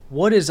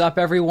What is up,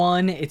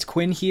 everyone? It's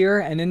Quinn here,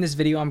 and in this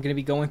video, I'm going to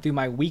be going through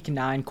my Week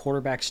 9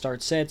 quarterback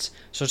start sits.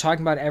 So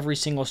talking about every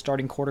single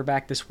starting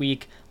quarterback this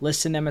week,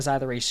 listing them as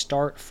either a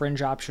start,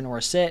 fringe option, or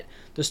a sit.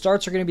 The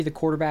starts are going to be the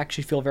quarterbacks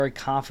you feel very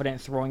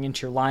confident throwing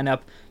into your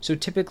lineup. So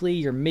typically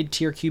your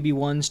mid-tier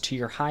QB1s to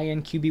your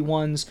high-end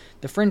QB1s.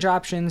 The fringe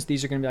options,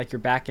 these are going to be like your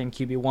back-end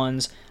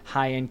QB1s,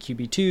 high-end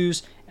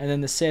QB2s, and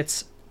then the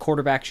sits,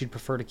 quarterbacks you'd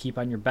prefer to keep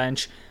on your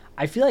bench.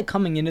 I feel like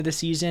coming into the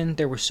season,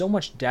 there was so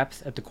much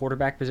depth at the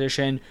quarterback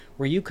position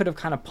where you could have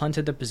kind of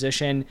punted the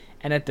position,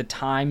 and at the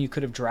time, you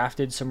could have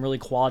drafted some really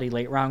quality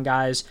late round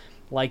guys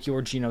like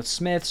your Geno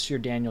Smiths, your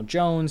Daniel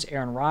Jones,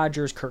 Aaron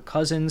Rodgers, Kirk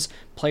Cousins,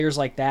 players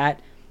like that.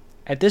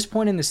 At this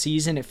point in the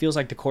season, it feels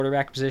like the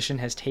quarterback position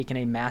has taken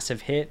a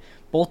massive hit,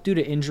 both due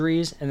to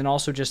injuries and then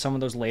also just some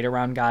of those later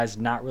round guys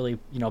not really,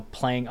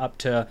 playing up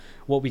to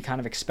what we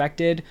kind of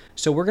expected.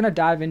 So we're going to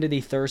dive into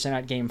the Thursday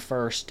night game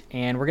first,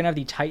 and we're going to have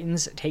the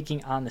Titans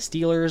taking on the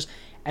Steelers.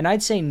 And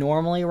I'd say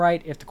normally,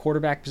 right, if the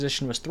quarterback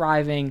position was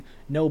thriving,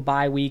 no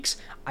bye weeks,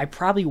 I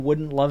probably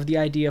wouldn't love the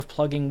idea of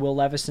plugging Will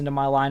Levis into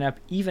my lineup,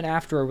 even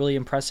after a really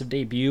impressive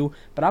debut.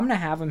 But I'm going to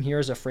have him here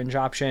as a fringe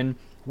option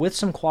with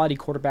some quality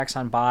quarterbacks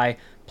on bye,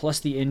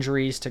 plus the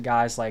injuries to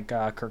guys like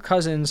Kirk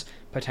Cousins,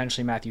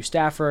 potentially Matthew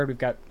Stafford. We've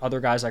got other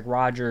guys like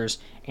Rodgers,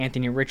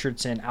 Anthony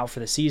Richardson out for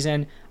the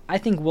season. I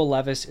think Will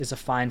Levis is a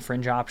fine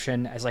fringe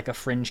option as like a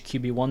fringe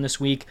QB1 this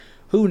week.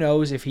 Who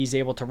knows if he's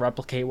able to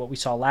replicate what we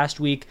saw last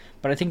week,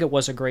 but I think it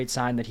was a great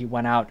sign that he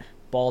went out,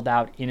 balled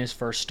out in his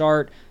first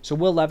start. So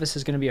Will Levis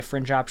is going to be a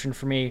fringe option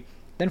for me.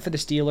 Then for the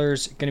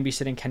Steelers, going to be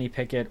sitting Kenny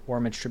Pickett or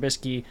Mitch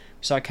Trubisky. We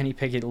saw Kenny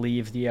Pickett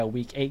leave the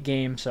Week 8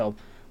 game, so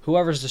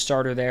whoever's the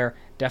starter there,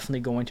 definitely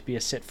going to be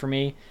a sit for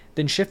me.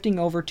 Then shifting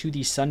over to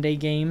the Sunday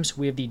games,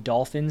 we have the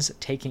Dolphins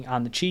taking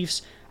on the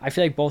Chiefs. I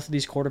feel like both of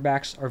these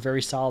quarterbacks are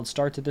very solid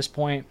starts at this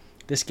point.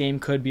 This game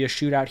could be a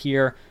shootout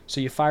here,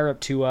 so you fire up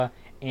Tua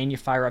and you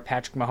fire up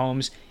Patrick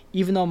Mahomes.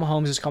 Even though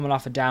Mahomes is coming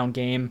off a down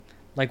game,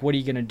 like what are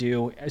you going to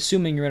do?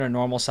 Assuming you're in a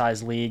normal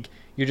size league,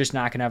 you're just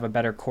not going to have a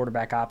better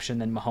quarterback option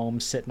than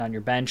Mahomes sitting on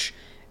your bench.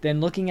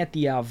 Then looking at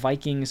the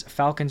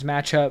Vikings-Falcons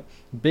matchup,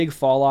 big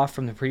fall off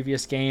from the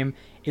previous game.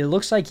 It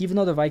looks like even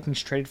though the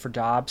Vikings traded for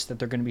Dobbs, that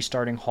they're going to be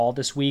starting Hall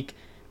this week.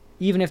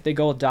 Even if they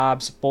go with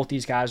Dobbs, both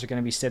these guys are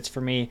going to be sits for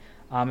me,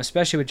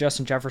 especially with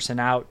Justin Jefferson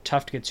out.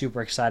 Tough to get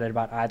super excited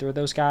about either of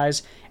those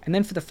guys. And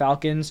then for the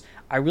Falcons,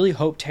 I really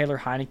hope Taylor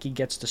Heinicke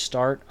gets to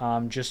start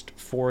just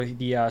for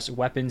the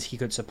weapons he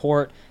could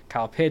support.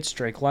 Kyle Pitts,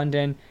 Drake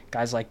London,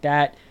 guys like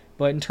that.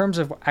 But in terms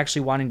of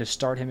actually wanting to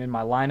start him in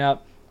my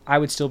lineup, I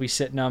would still be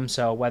sitting them,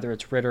 so whether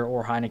it's Ritter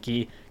or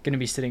Heinicke, going to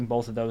be sitting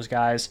both of those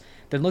guys.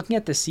 Then looking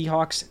at the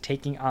Seahawks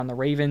taking on the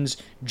Ravens,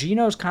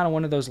 Geno's kind of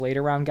one of those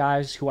later round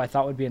guys who I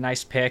thought would be a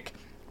nice pick.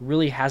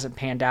 Really hasn't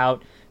panned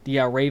out. The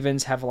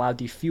Ravens have allowed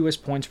the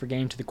fewest points per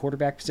game to the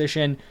quarterback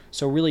position,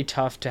 so really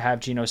tough to have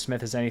Geno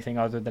Smith as anything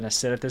other than a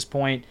sit at this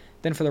point.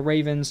 Then for the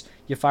Ravens,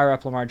 you fire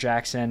up Lamar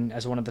Jackson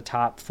as one of the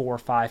top 4 or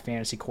 5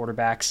 fantasy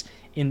quarterbacks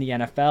in the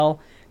NFL.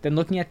 Then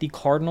looking at the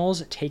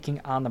Cardinals taking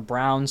on the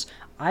Browns,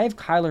 I have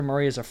Kyler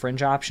Murray as a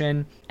fringe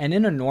option, and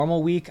in a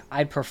normal week,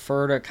 I'd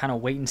prefer to kind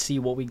of wait and see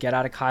what we get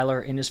out of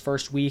Kyler in his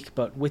first week,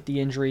 but with the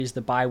injuries,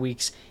 the bye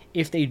weeks,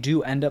 if they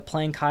do end up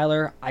playing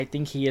Kyler, I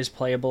think he is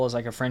playable as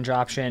like a fringe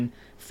option,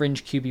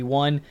 fringe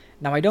QB1.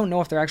 Now, I don't know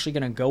if they're actually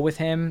going to go with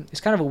him.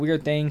 It's kind of a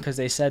weird thing because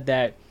they said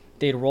that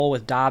they'd roll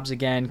with Dobbs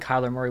again,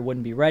 Kyler Murray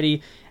wouldn't be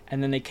ready,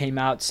 and then they came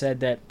out, said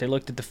that they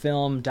looked at the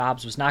film,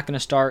 Dobbs was not going to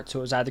start, so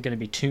it was either going to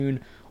be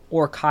Tune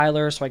or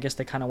Kyler, so I guess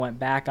they kind of went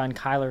back on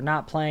Kyler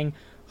not playing.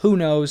 Who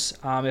knows?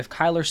 If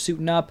Kyler's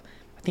suiting up,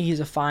 I think he's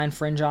a fine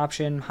fringe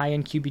option,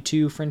 high-end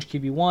QB2, fringe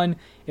QB1.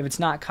 If it's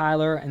not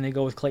Kyler and they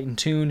go with Clayton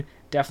Tune,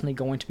 definitely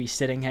going to be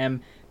sitting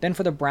him. Then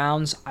for the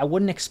Browns, I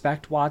wouldn't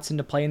expect Watson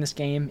to play in this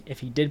game. If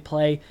he did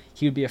play,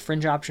 he would be a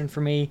fringe option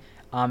for me.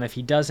 If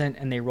he doesn't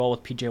and they roll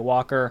with PJ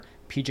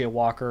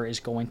Walker is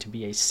going to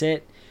be a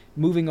sit.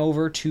 Moving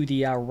over to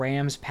the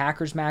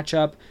Rams-Packers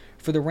matchup.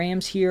 For the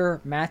Rams here,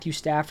 Matthew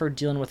Stafford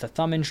dealing with a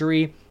thumb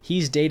injury.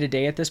 He's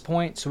day-to-day at this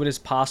point, so it is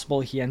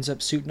possible he ends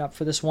up suiting up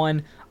for this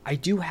one. I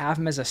do have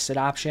him as a sit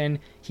option.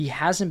 He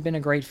hasn't been a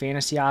great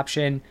fantasy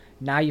option.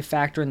 Now you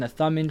factor in the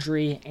thumb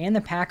injury, and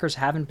the Packers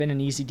haven't been an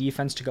easy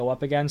defense to go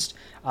up against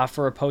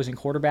for opposing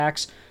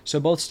quarterbacks. So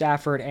both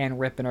Stafford and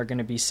Rippon are going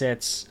to be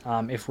sits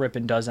if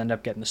Rippon does end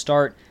up getting the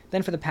start.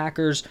 Then for the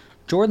Packers,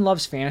 Jordan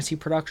Love's fantasy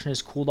production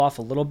has cooled off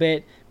a little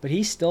bit, but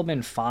he's still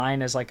been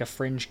fine as like a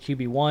fringe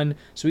QB1.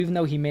 So even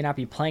though he may not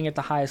be playing at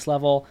the highest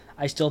level,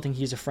 I still think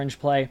he's a fringe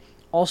play.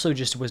 Also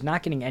just was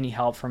not getting any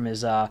help from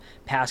his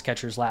pass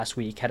catchers last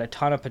week. Had a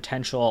ton of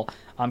potential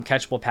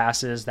catchable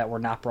passes that were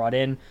not brought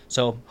in.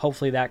 So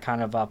hopefully that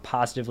kind of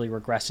positively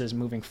regresses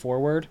moving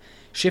forward.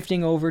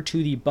 Shifting over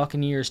to the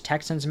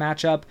Buccaneers-Texans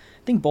matchup,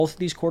 I think both of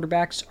these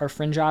quarterbacks are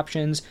fringe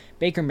options.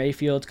 Baker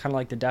Mayfield's kind of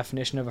like the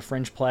definition of a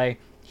fringe play.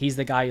 He's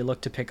the guy you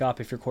look to pick up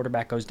if your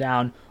quarterback goes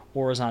down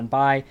or is on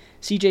bye.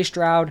 CJ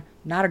Stroud,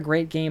 not a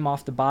great game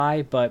off the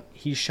bye, but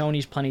he's shown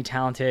he's plenty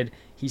talented.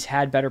 He's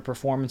had better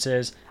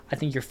performances. I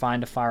think you're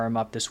fine to fire him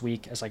up this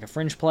week as like a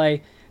fringe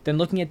play. Then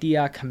looking at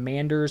the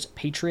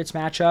Commanders-Patriots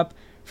matchup,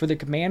 for the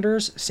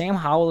Commanders, Sam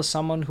Howell is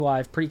someone who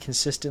I've pretty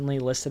consistently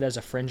listed as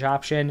a fringe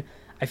option.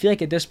 I feel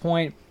like at this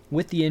point,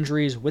 with the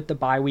injuries, with the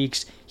bye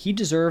weeks, he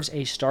deserves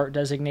a start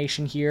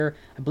designation here.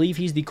 I believe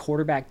he's the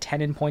quarterback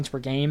 10 in points per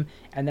game,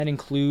 and that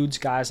includes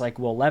guys like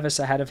Will Levis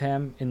ahead of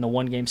him in the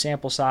one-game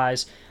sample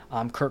size,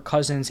 Kirk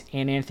Cousins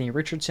and Anthony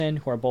Richardson,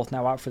 who are both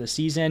now out for the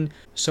season.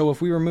 So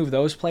if we remove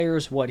those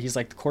players, he's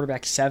like the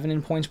quarterback 7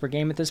 in points per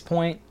game at this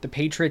point. The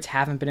Patriots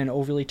haven't been an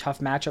overly tough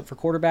matchup for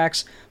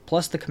quarterbacks,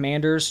 plus the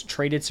Commanders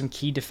traded some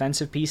key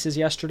defensive pieces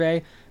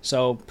yesterday,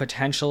 so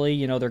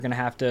potentially, they're going to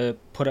have to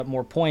put up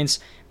more points.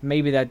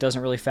 Maybe that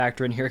doesn't really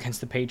factor in here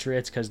against the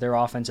Patriots because their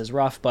offense is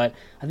rough, but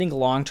I think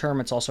long-term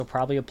it's also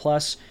probably a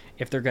plus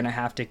if they're going to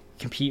have to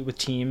compete with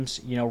teams,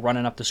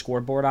 running up the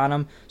scoreboard on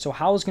them. So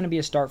Howell's going to be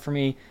a start for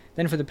me.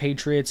 Then for the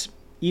Patriots,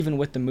 even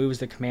with the moves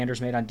the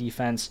Commanders made on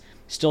defense,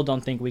 still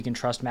don't think we can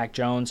trust Mac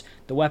Jones.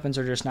 The weapons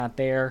are just not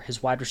there.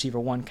 His wide receiver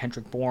 1,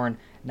 Kendrick Bourne,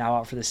 now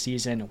out for the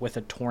season with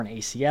a torn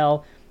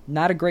ACL.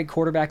 Not a great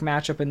quarterback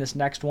matchup in this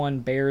next one.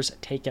 Bears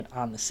take it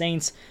on the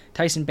Saints.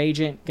 Tyson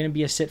Bagent, going to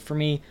be a sit for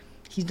me.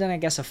 He's done, I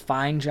guess, a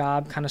fine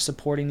job kind of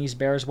supporting these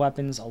Bears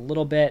weapons a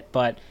little bit,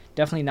 but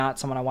definitely not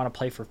someone I want to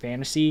play for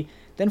fantasy.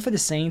 Then for the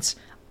Saints,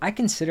 I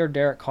consider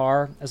Derek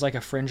Carr as like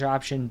a fringe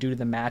option due to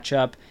the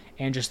matchup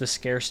and just the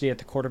scarcity at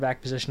the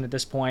quarterback position at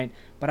this point,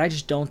 but I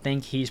just don't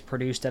think he's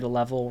produced at a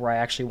level where I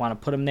actually want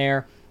to put him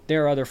there.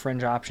 There are other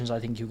fringe options I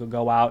think you could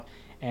go out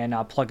and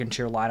plug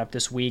into your lineup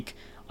this week.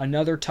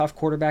 Another tough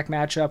quarterback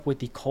matchup with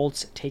the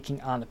Colts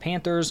taking on the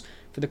Panthers.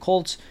 For the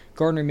Colts,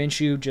 Gardner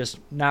Minshew just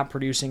not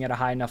producing at a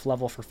high enough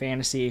level for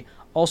fantasy.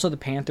 Also, the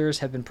Panthers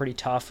have been pretty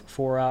tough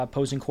for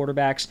opposing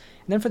quarterbacks.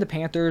 And then for the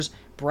Panthers,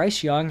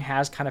 Bryce Young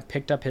has kind of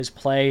picked up his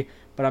play,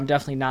 but I'm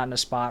definitely not in a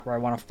spot where I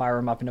want to fire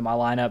him up into my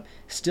lineup.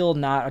 Still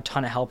not a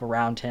ton of help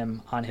around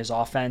him on his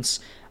offense.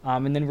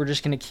 And then we're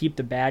just going to keep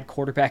the bad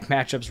quarterback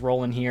matchups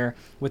rolling here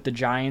with the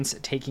Giants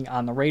taking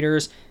on the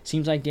Raiders.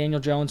 Seems like Daniel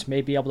Jones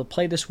may be able to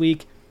play this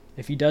week.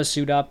 If he does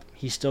suit up,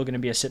 he's still going to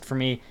be a sit for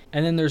me.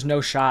 And then there's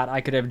no shot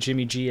I could have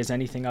Jimmy G as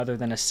anything other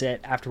than a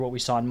sit after what we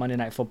saw in Monday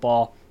Night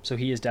Football. So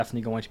he is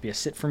definitely going to be a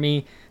sit for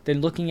me.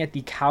 Then looking at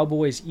the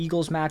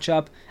Cowboys-Eagles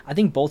matchup, I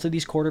think both of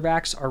these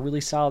quarterbacks are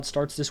really solid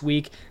starts this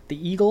week.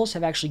 The Eagles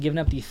have actually given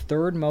up the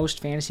third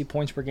most fantasy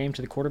points per game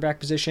to the quarterback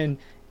position.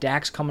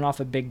 Dak's coming off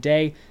a big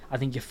day. I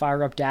think you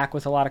fire up Dak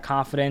with a lot of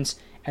confidence.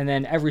 And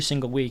then every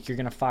single week, you're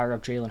going to fire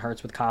up Jalen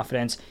Hurts with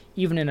confidence.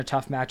 Even in a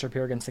tough matchup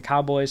here against the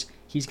Cowboys,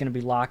 he's going to be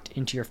locked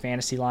into your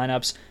fantasy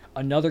lineups.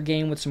 Another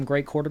game with some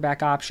great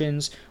quarterback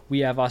options. We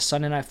have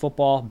Sunday Night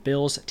Football,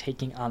 Bills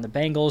taking on the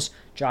Bengals.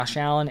 Josh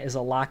Allen is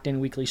a locked-in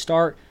weekly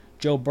start.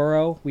 Joe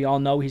Burrow, we all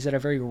know he's had a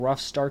very rough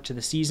start to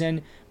the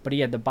season, but he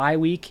had the bye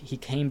week. He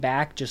came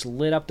back, just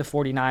lit up the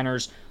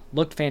 49ers,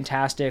 looked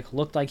fantastic,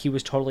 looked like he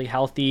was totally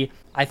healthy.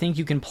 I think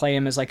you can play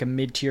him as like a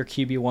mid-tier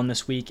QB1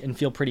 this week and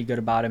feel pretty good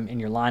about him in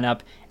your lineup.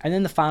 And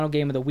then the final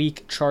game of the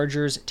week,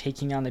 Chargers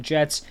taking on the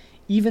Jets.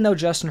 Even though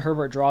Justin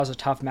Herbert draws a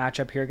tough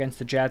matchup here against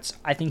the Jets,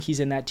 I think he's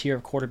in that tier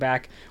of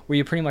quarterback where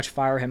you pretty much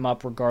fire him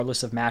up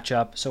regardless of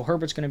matchup. So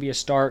Herbert's going to be a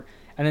start,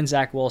 and then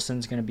Zach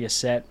Wilson's going to be a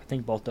sit. I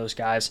think both those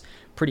guys,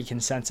 pretty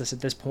consensus at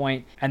this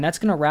point. And that's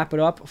going to wrap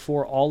it up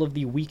for all of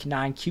the Week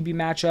 9 QB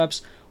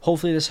matchups.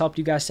 Hopefully this helped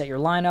you guys set your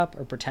lineup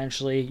or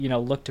potentially,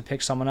 look to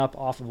pick someone up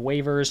off of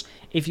waivers.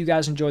 If you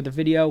guys enjoyed the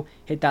video,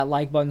 hit that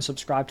like button,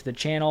 subscribe to the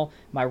channel.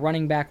 My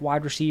running back,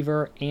 wide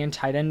receiver, and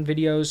tight end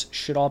videos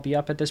should all be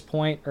up at this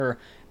point, or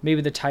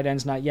maybe the tight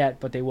ends not yet,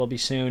 but they will be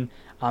soon.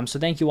 So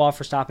thank you all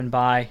for stopping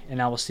by,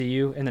 and I will see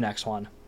you in the next one.